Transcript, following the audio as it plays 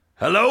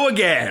Hello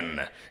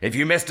again. If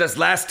you missed us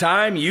last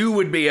time, you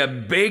would be a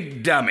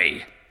big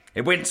dummy.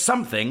 It went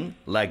something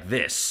like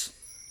this.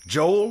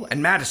 Joel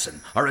and Madison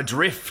are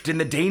adrift in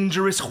the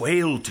dangerous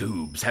whale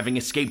tubes, having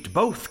escaped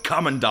both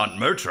Commandant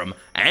Bertram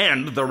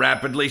and the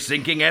rapidly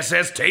sinking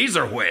SS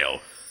Taser Whale.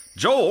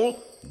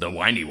 Joel, the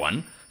whiny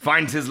one,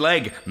 finds his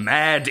leg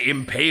mad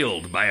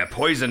impaled by a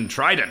poisoned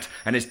trident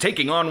and is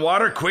taking on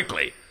water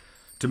quickly.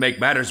 To make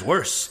matters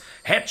worse,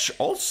 Hetch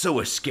also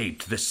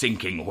escaped the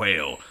sinking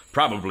whale,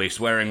 probably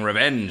swearing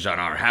revenge on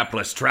our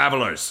hapless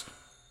travelers.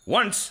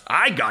 Once,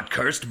 I got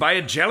cursed by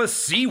a jealous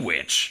sea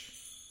witch.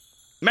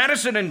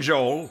 Madison and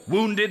Joel,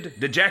 wounded,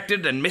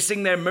 dejected, and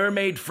missing their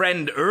mermaid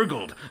friend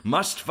Urgold,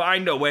 must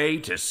find a way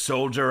to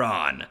soldier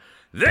on.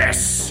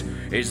 This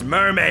is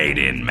Mermaid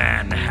in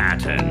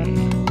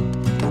Manhattan.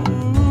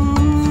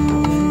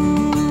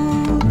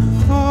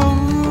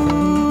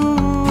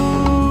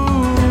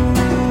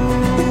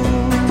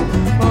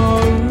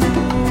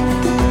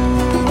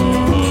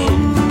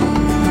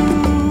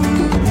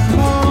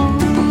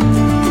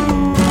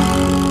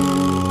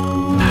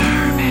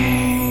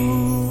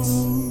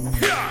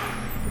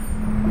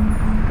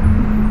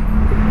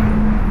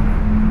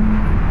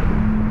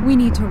 We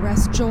need to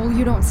rest, Joel.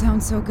 You don't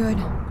sound so good.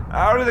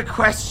 Out of the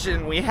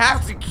question. We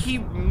have to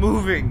keep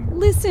moving.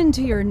 Listen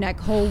to your neck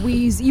hole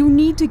wheeze. You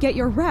need to get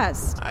your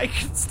rest. I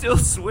can still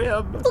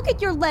swim. Look at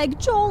your leg,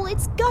 Joel.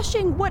 It's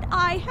gushing what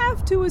I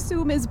have to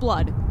assume is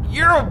blood.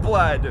 Your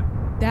blood.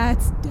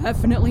 That's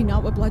definitely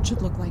not what blood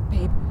should look like,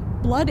 babe.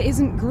 Blood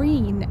isn't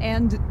green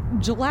and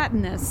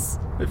gelatinous.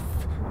 If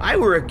I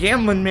were a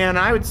gambling man,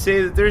 I would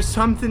say that there's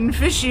something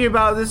fishy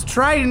about this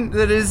trident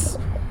that is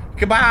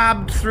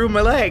kebabbed through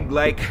my leg,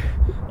 like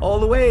all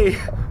the way,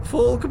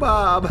 full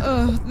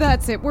kebab.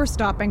 That's it. We're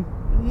stopping.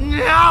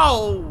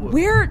 No!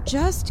 We're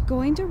just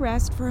going to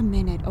rest for a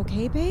minute,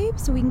 okay, babe?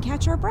 So we can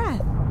catch our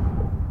breath.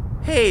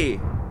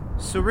 Hey,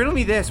 so riddle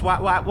me this.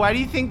 Why do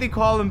you think they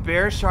call them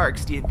bear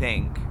sharks, do you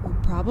think? Well,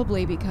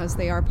 probably because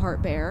they are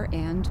part bear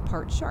and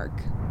part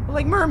shark.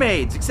 Like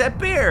mermaids, except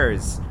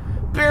bears.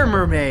 Bear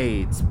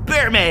mermaids.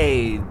 Bear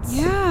maids.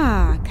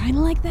 Yeah, kind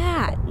of like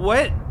that.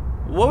 What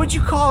would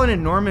you call an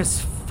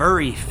enormous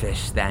furry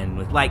fish then,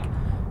 with like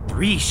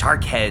 3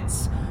 shark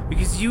heads?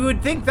 Because you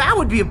would think that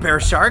would be a bear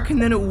shark,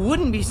 and then it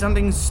wouldn't be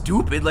something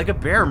stupid like a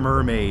bear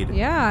mermaid.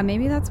 Yeah,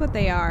 maybe that's what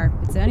they are.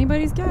 It's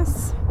anybody's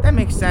guess. That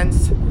makes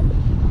sense.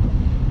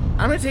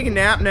 I'm gonna take a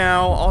nap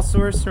now. Also,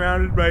 we're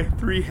surrounded by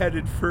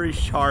 3-headed furry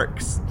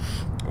sharks.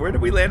 Where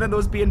did we land on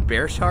those being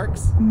bear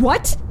sharks?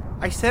 What?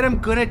 I said I'm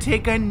gonna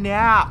take a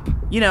nap.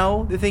 You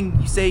know, the thing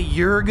you say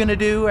you're gonna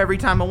do every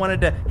time I wanted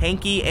to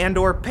hanky and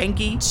or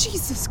panky.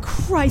 Jesus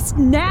Christ,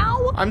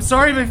 now? I'm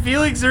sorry, my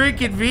feelings are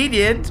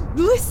inconvenient.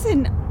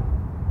 Listen,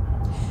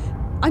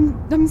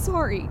 I'm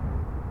sorry.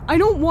 I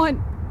don't want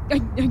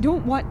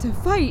to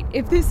fight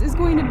if this is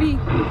going to be...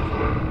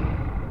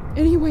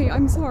 Anyway,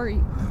 I'm sorry.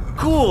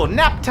 Cool,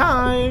 nap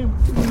time.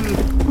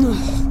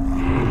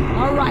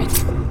 All right,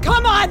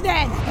 come on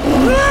then.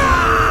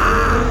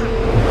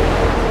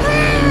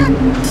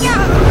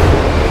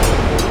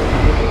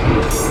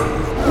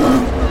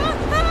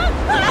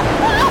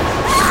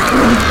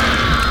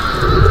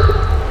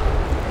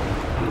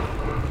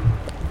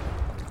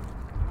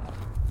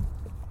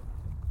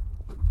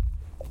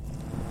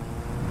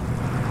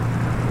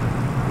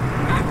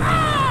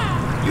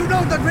 You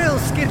know the drill,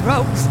 Skid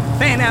Ropes.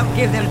 Fan out and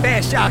give them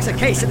bear sharks a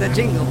case of the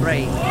jingle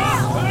brain.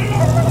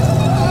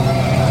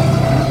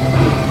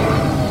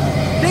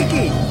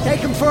 Vicky,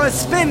 take them for a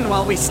spin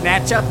while we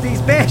snatch up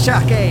these bear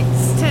shark eggs.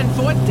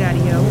 10-4,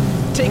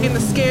 Daddy-O. Taking the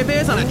Scare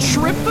Bears on a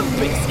trip of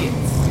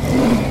biscuits.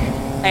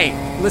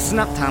 Hey, listen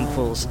up,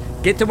 tomfools.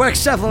 Get to work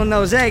shoveling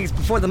those eggs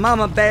before the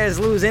mama bears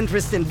lose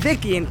interest in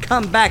Vicky and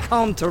come back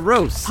home to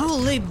roost.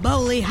 Holy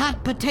moly,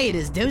 hot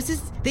potatoes,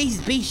 deuces.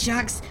 These bee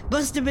sharks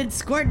must have been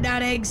squirting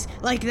out eggs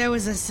like there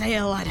was a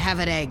sale on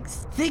having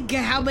eggs. Think of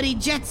how many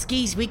jet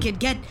skis we could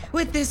get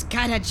with this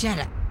kind of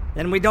cheddar.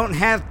 Then we don't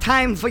have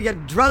time for your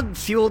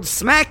drug-fueled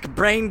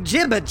smack-brain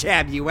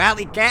jibber-jab, you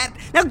alley cat.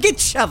 Now get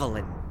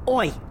shoveling.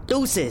 Oi,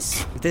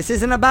 deuces. If this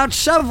isn't about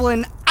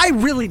shoveling, I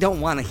really don't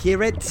want to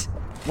hear it.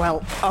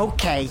 Well,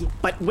 okay,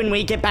 but when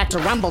we get back to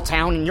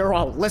Rumbletown and you're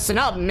all, listen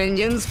up,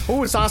 minions,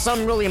 who saw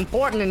something really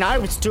important and I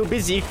was too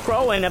busy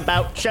crowing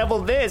about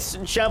shovel this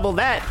and shovel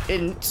that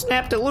and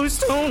snapped a loose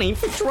Tony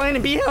for trying to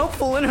be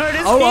helpful and hurt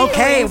his Oh, feelings.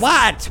 okay,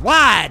 what?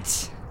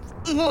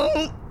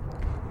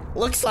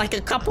 Looks like a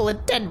couple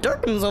of dead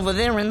Durkins over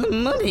there in the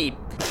mud heap.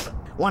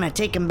 Want to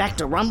take him back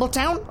to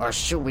Rumbletown, or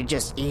should we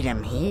just eat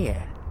him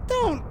here?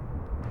 Don't.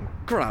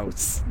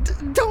 Gross.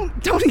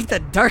 Don't eat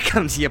the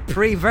Durkums, you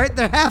prevert.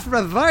 They're half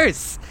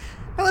reverse.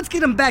 Now let's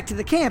get them back to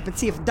the camp and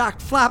see if Doc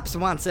Flops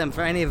wants them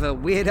for any of her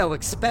weirdo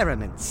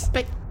experiments.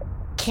 But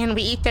can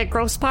we eat their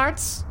gross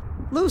parts?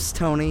 Loose,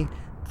 Tony.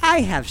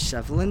 I have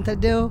shoveling to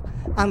do.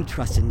 I'm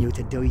trusting you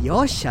to do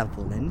your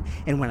shoveling,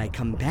 and when I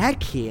come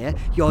back here,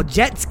 your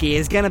jet ski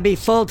is gonna be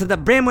full to the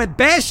brim with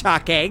bear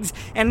shark eggs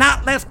and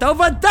not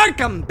leftover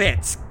Durkum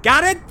bits.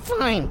 Got it?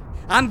 Fine.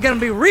 I'm gonna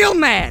be real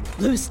mad.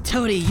 Loose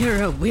Tony,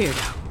 you're a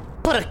weirdo.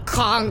 Put a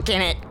conch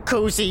in it,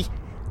 Cozy.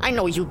 I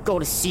know you go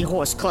to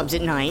seahorse clubs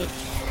at night.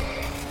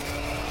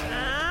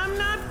 I'm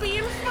not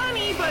being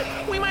funny, but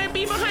we might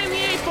be behind the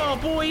 8 ball,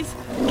 boys.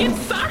 Get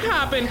sock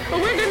hopping, or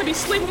we're gonna be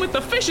sleeping with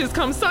the fishes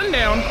come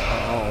sundown.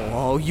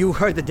 Oh, you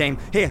heard the dame.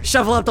 Here,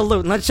 shovel out the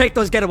loot and let's shake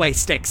those getaway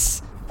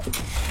sticks.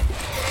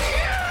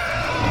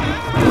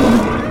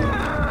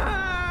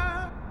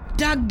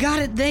 Doggone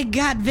it, they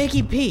got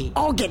Vicky P.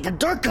 I'll get the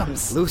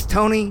Durkums. Loose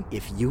Tony,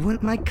 if you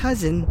weren't my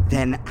cousin,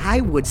 then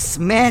I would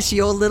smash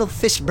your little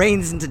fish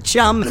brains into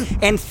chum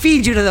and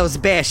feed you to those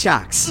bear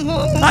sharks.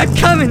 I'm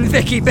coming,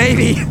 Vicky,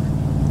 baby.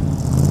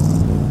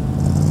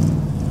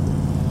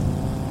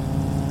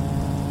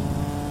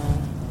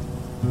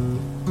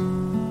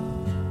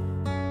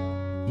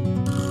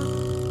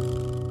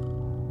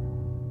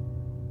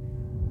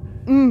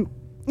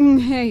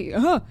 Hey,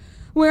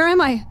 where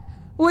am I?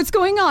 What's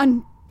going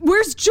on?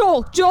 Where's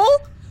Joel? Joel?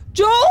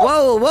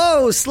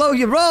 Whoa, slow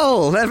your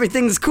roll.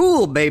 Everything's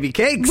cool, baby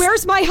cakes.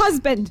 Where's my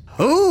husband?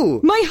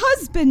 Who? My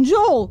husband,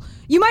 Joel.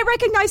 You might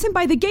recognize him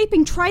by the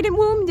gaping trident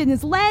wound in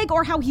his leg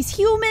or how he's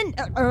human.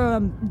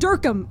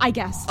 Durkham, I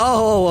guess.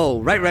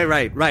 Oh,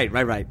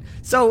 right.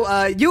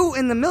 So, you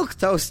and the milk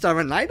toast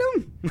are an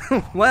item?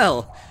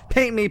 Well,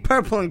 paint me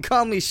purple and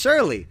call me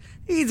Shirley.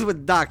 He's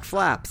with Doc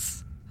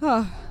Flaps.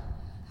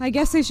 I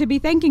guess I should be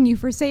thanking you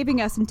for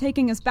saving us and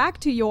taking us back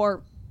to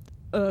your,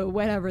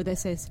 whatever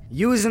this is.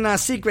 Using our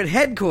secret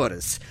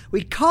headquarters.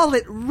 We call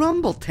it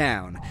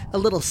Rumbletown, a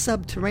little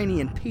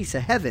subterranean piece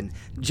of heaven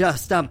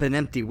just up an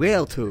empty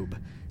whale tube.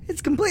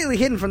 It's completely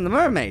hidden from the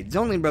mermaids.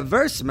 Only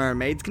reverse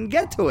mermaids can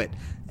get to it.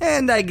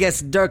 And I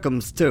guess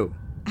Durkums, too.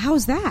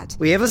 How's that?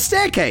 We have a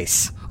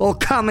staircase. Old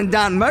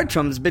Commandant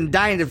Mertram's been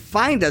dying to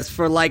find us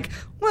for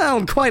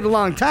quite a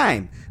long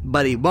time.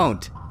 But he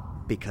won't,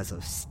 because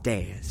of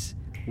stairs.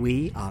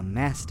 We are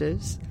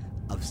masters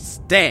of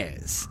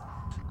stairs.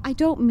 I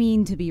don't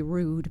mean to be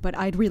rude, but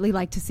I'd really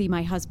like to see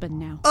my husband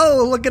now.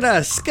 Oh, look at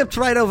us. Skipped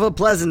right over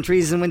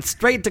pleasantries and went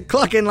straight to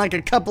clucking like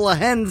a couple of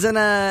hens in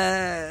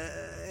a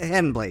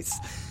hen place.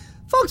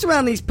 Folks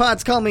around these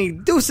parts call me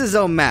Deuces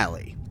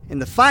O'Malley. In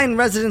the fine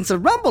residents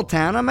of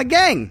Rumbletown, I'm a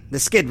gang, the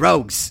Skid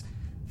Rogues.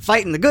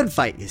 Fighting the good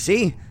fight, you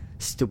see.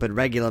 Stupid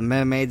regular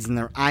mermaids and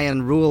their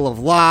iron rule of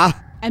law.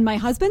 And my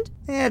husband?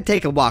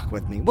 Take a walk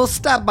with me. We'll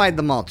stop by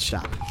the malt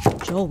shop.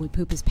 Joel would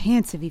poop his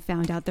pants if he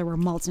found out there were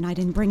malts and I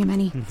didn't bring him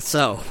any.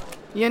 So,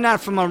 you're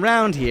not from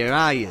around here,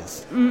 are you?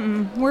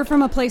 We're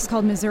from a place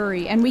called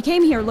Missouri, and we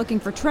came here looking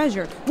for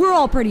treasure. We're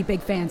all pretty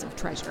big fans of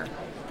treasure.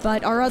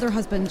 But our other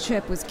husband,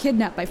 Chip, was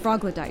kidnapped by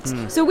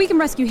Froglodites, so we can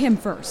rescue him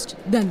first,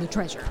 then the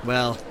treasure.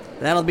 Well,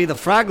 that'll be the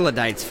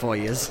Froglodites for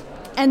yous.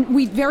 And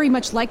we'd very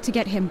much like to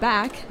get him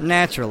back.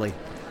 Naturally.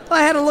 Well,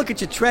 I had a look at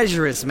your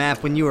treasurer's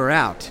map when you were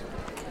out.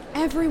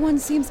 Everyone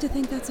seems to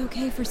think that's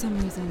okay for some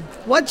reason.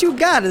 What you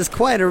got is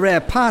quite a rare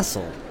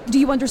parcel. Do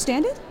you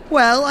understand it?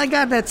 Well, I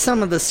got that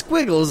some of the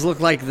squiggles look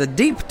like the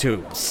deep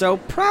tubes, so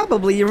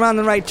probably you're on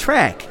the right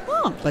track.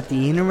 Oh. But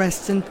the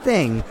interesting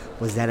thing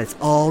was that it's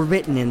all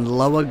written in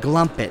Lower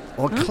Glumpet,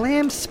 or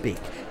clam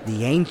speak,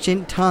 the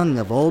ancient tongue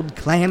of old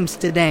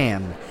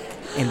Clamsterdam.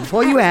 And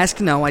before you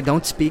ask, no, I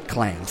don't speak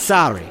clam.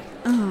 Sorry.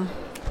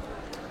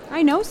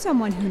 I know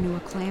someone who knew a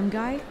clam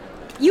guy.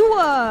 You,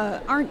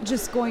 aren't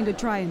just going to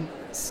try and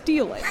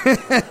steal it.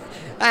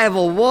 I have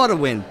a water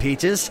wind,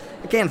 Peaches.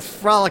 I can't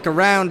frolic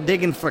around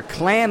digging for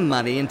clam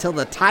money until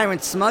the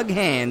tyrant's smug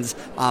hands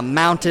are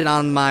mounted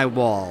on my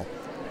wall.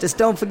 Just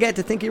don't forget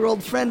to think of your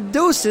old friend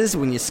Deuces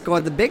when you score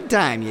the big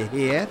time, you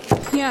hear?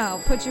 Yeah, I'll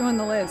put you on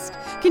the list.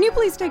 Can you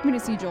please take me to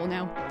see Joel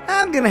now?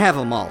 I'm gonna have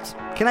a malt.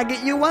 Can I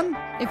get you one?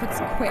 If it's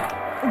quick.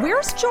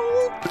 Where's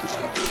Joel?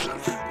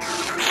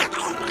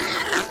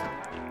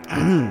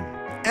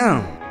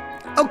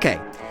 Okay.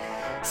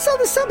 So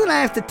there's something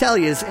I have to tell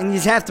you, and you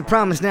have to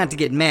promise not to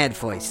get mad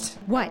first.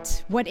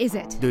 What? What is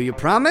it? Do you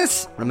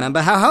promise?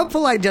 Remember how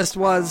helpful I just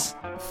was?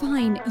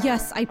 Fine,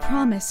 yes, I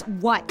promise.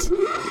 What?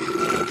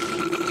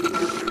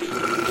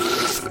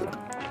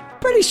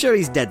 Pretty sure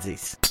he's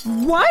deadsies.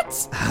 What?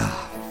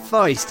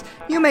 First,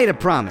 you made a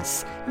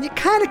promise. You're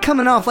kind of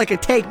coming off like a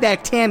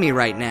take-back Tammy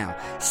right now.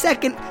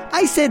 Second,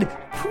 I said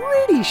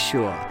pretty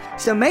sure.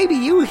 So maybe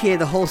you hear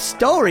the whole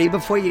story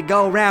before you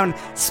go around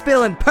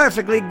spilling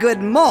perfectly good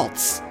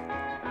malts.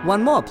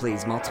 One more,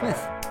 please, Maltsmith.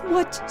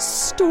 What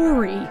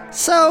story?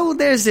 So,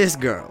 there's this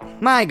girl.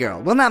 My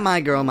girl. Well, not my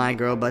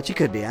girl, but she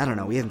could be. I don't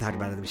know. We haven't talked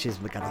about it. She's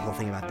got the whole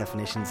thing about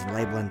definitions and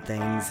labeling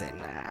things.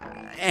 And,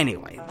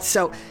 anyway.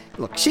 So,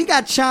 look, she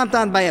got chomped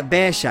on by a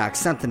bear shark,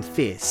 something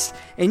fierce.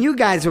 And you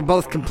guys were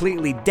both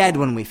completely dead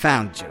when we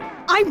found you.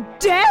 I'm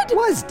dead?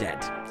 Was dead.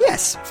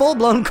 Yes,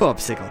 full-blown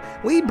corpsicle.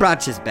 We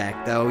brought you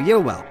back, though. You're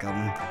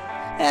welcome.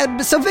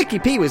 So Vicky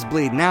P was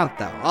bleeding out,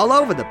 though, all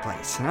over the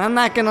place. And I'm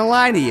not gonna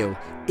lie to you,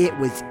 it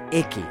was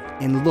icky.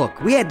 And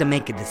look, we had to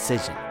make a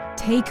decision.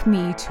 Take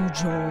me to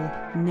Joel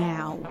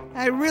now.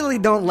 I really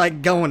don't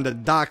like going to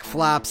Doc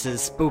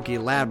Flops' spooky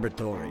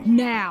laboratory.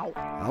 Now.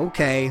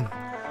 Okay.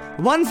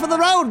 One for the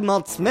road,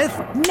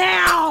 Maltsmith.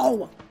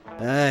 Now!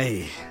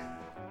 Hey.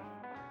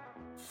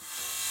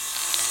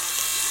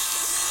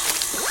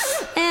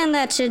 And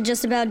that should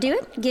just about do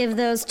it. Give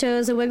those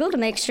toes a wiggle to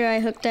make sure I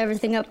hooked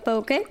everything up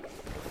okay.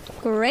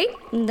 Great,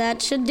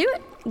 that should do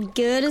it.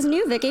 Good as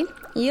new, Vicky.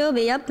 You'll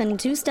be up and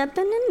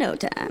two-stepping in no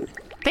time.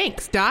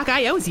 Thanks, Doc.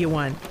 I owes you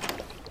one.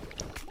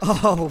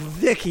 Oh,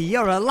 Vicky,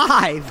 you're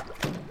alive.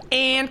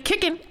 And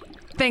kicking.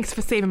 Thanks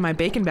for saving my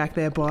bacon back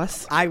there,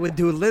 boss. I would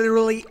do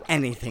literally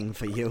anything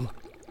for you.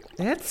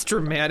 That's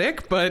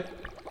dramatic, but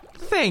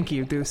thank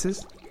you,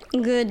 Deuces.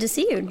 Good to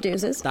see you,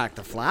 Deuces.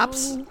 Dr.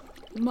 Flops?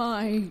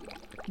 My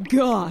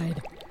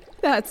God.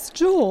 That's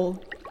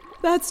Joel.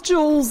 That's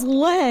Joel's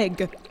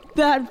leg.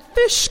 That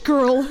fish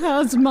girl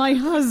has my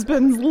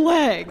husband's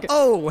leg.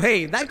 Oh,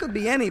 hey, that could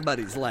be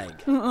anybody's leg.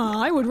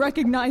 I would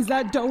recognize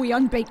that doughy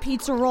unbaked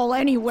pizza roll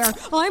anywhere.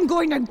 I'm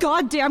going to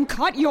goddamn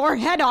cut your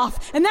head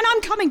off, and then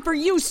I'm coming for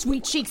you,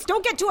 sweet cheeks.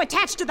 Don't get too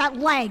attached to that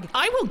leg.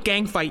 I will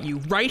gang fight you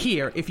right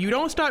here if you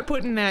don't start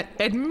putting that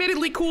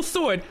admittedly cool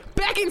sword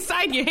back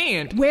inside your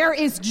hand. Where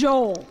is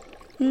Joel?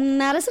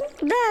 Madison,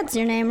 that's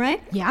your name,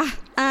 right? Yeah?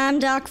 I'm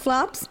Doc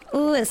Flops.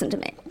 Listen to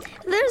me.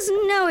 There's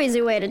no easy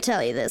way to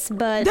tell you this,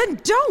 but... Then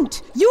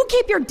don't! You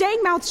keep your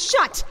dang mouth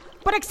shut!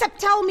 But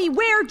except tell me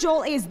where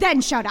Joel is,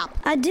 then shut up!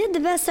 I did the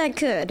best I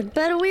could,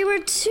 but we were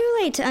too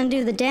late to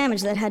undo the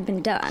damage that had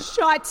been done.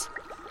 Shut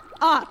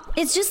up!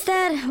 It's just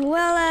that,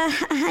 well,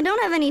 I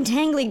don't have any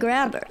tangly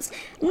grabbers.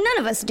 None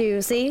of us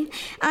do, see?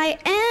 I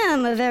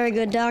am a very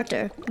good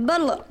doctor.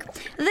 But look,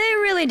 they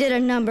really did a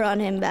number on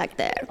him back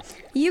there.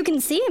 You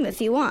can see him if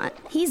you want.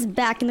 He's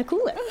back in the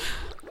cooler.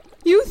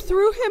 You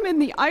threw him in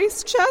the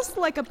ice chest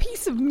like a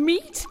piece of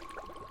meat?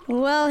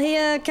 Well, he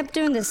kept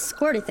doing this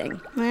squirty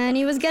thing, and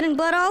he was getting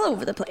blood all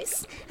over the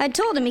place. I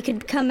told him he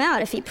could come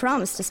out if he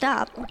promised to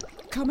stop.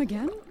 Come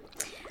again?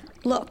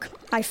 Look,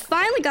 I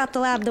finally got the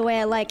lab the way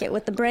I like it,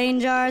 with the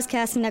brain jars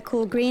casting that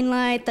cool green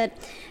light that...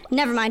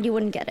 Never mind, you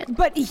wouldn't get it.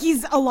 But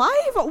he's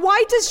alive?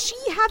 Why does she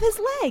have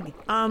his leg?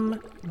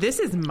 This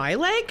is my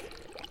leg?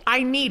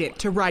 I need it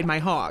to ride my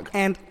hog.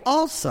 And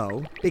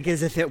also,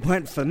 because if it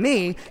weren't for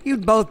me,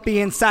 you'd both be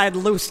inside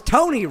Loose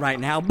Tony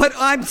right now, but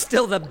I'm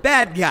still the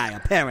bad guy,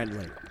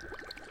 apparently.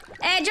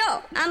 Hey,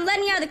 Joe, I'm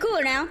letting you out of the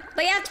cooler now,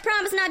 but you have to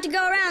promise not to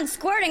go around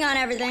squirting on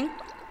everything.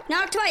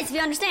 Knock twice if you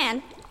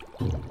understand.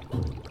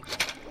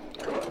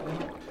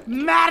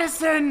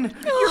 Madison,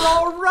 you're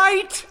all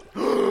right.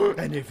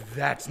 And if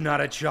that's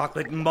not a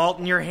chocolate malt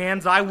in your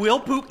hands, I will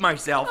poop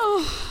myself.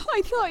 Oh,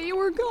 I thought you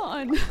were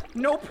gone.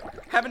 Nope,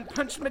 haven't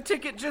punched my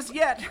ticket just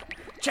yet.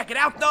 Check it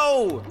out,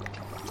 though.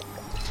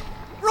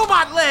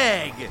 Robot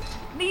leg.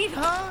 Neat,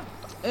 huh?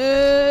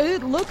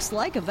 It looks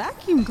like a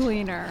vacuum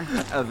cleaner.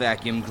 A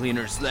vacuum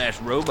cleaner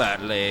 /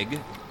 robot leg.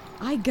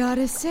 I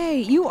gotta say,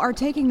 you are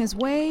taking this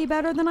way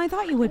better than I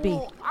thought you would be.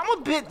 Well, I'm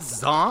a bit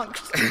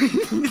zonked.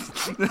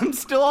 I'm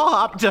still all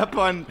hopped up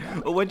on,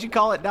 what'd you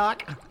call it,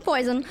 Doc?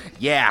 Poison.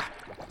 Yeah.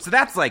 So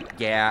that's like,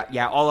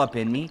 yeah, all up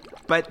in me.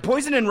 But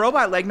poison and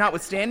robot leg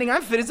notwithstanding,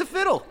 I'm fit as a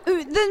fiddle.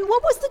 Then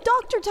what was the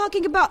doctor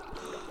talking about?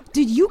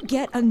 Did you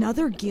get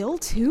another gill,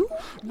 too?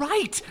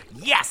 Right,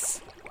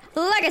 yes.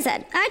 Like I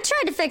said, I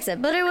tried to fix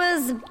it, but it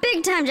was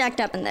big time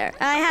jacked up in there.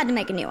 I had to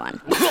make a new one.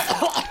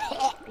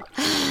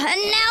 And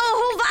now the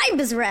whole vibe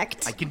is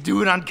wrecked. I can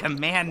do it on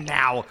command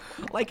now,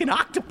 like an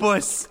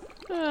octopus.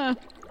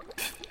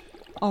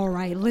 All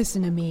right,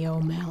 listen to me,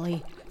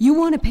 O'Malley. You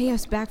want to pay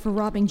us back for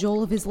robbing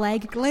Joel of his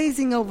leg?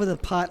 Glazing over the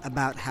pot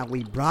about how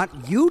we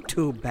brought you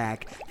two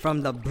back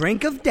from the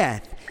brink of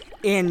death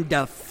in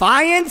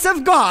defiance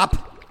of GOP.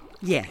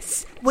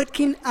 Yes, what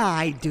can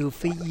I do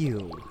for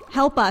you?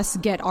 Help us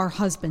get our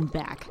husband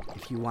back.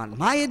 If you want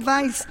my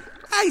advice,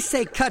 I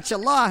say cut your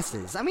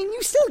losses. I mean,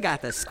 you still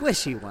got the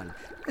squishy one.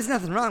 There's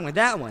nothing wrong with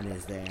that one,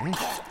 is there?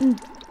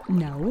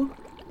 No.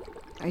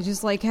 I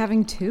just like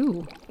having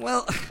two.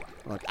 Well,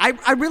 look,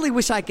 I really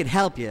wish I could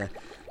help you.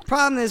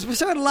 Problem is, we're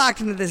sort of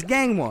locked into this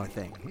gang war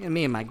thing.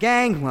 Me and my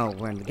gang, well,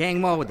 we're in the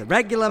gang war with the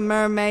regular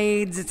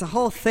mermaids. It's a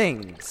whole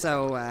thing,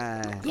 so,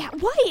 Yeah,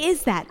 why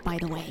is that, by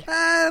the way?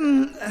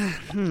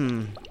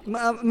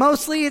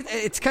 Mostly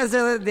it's because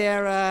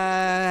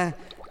they're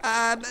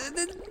always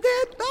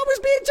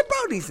being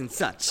jabronis and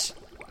such.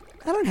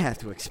 I don't have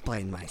to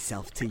explain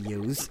myself to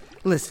yous.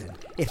 Listen,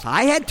 if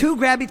I had two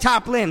grabby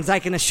top limbs, I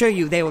can assure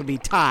you they would be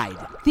tied.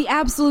 The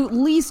absolute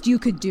least you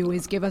could do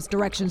is give us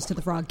directions to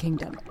the Frog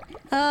Kingdom.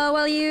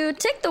 Well, you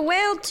take the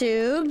whale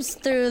tubes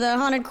through the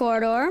haunted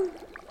corridor,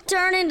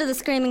 turn into the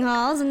Screaming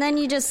Halls, and then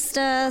you just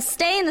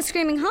stay in the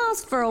Screaming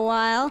Halls for a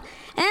while, and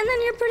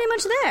then you're pretty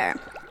much there.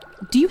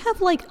 Do you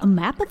have, like, a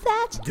map of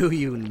that? Do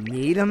you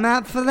need a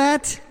map for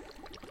that?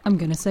 I'm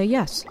gonna say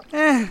yes.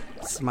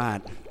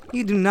 Smart.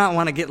 You do not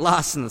want to get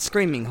lost in the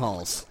Screaming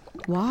Halls.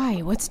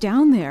 Why? What's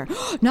down there?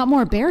 Not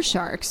more bear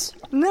sharks.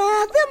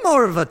 Nah, they're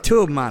more of a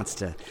tube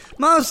monster.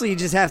 Mostly you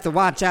just have to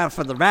watch out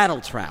for the rattle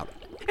trout.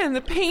 And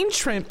the pain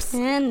shrimps.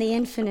 And the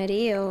infinite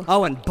eel.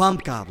 Oh, and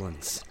bump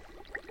goblins.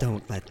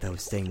 Don't let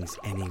those things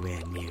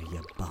anywhere near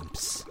your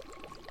bumps.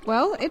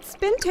 Well, it's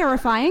been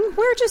terrifying.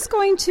 We're just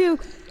going to,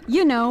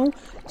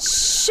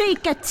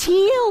 shake a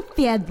tail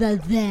feather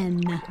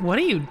then. What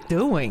are you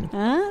doing?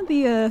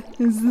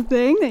 Is the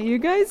thing that you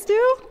guys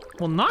do?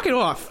 Well, knock it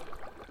off.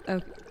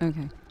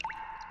 Okay.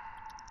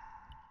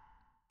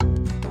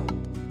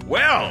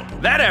 Well,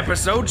 that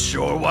episode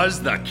sure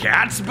was the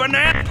cat's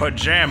banana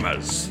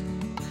pajamas.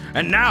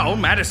 And now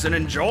Madison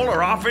and Joel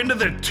are off into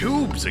the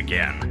tubes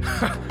again.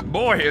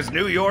 Boy, is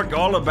New York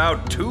all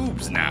about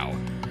tubes now.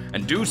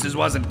 And Deuces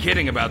wasn't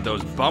kidding about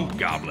those bump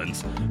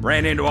goblins.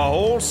 Ran into a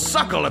whole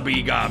suckle of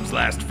bee-gobs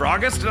last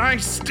Frogust, and I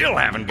still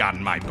haven't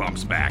gotten my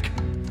bumps back.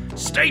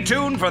 Stay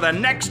tuned for the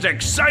next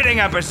exciting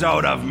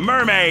episode of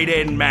Mermaid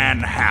in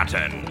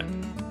Manhattan.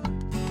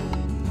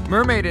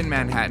 Mermaid in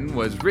Manhattan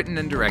was written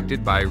and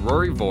directed by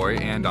Rory Voy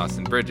and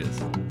Austin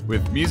Bridges,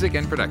 with music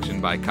and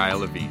production by Kyle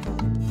Levine.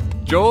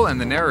 Joel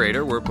and the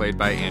narrator were played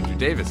by Andrew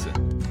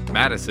Davison.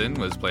 Madison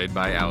was played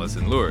by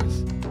Allison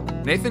Lures.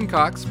 Nathan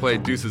Cox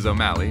played Deuces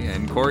O'Malley,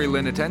 and Corey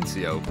Lynn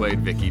Atencio played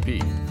Vicky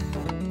P.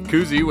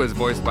 Koozie was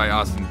voiced by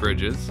Austin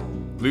Bridges.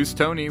 Loose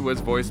Tony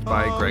was voiced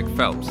by Greg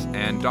Phelps,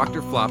 and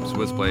Dr. Flops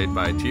was played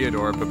by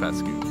Teodora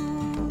Popescu.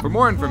 For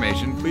more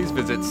information, please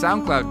visit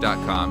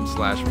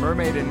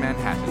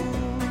soundcloud.com/mermaidinmanhattan.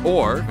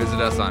 Or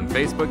visit us on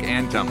Facebook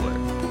and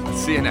Tumblr.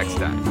 See you next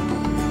time.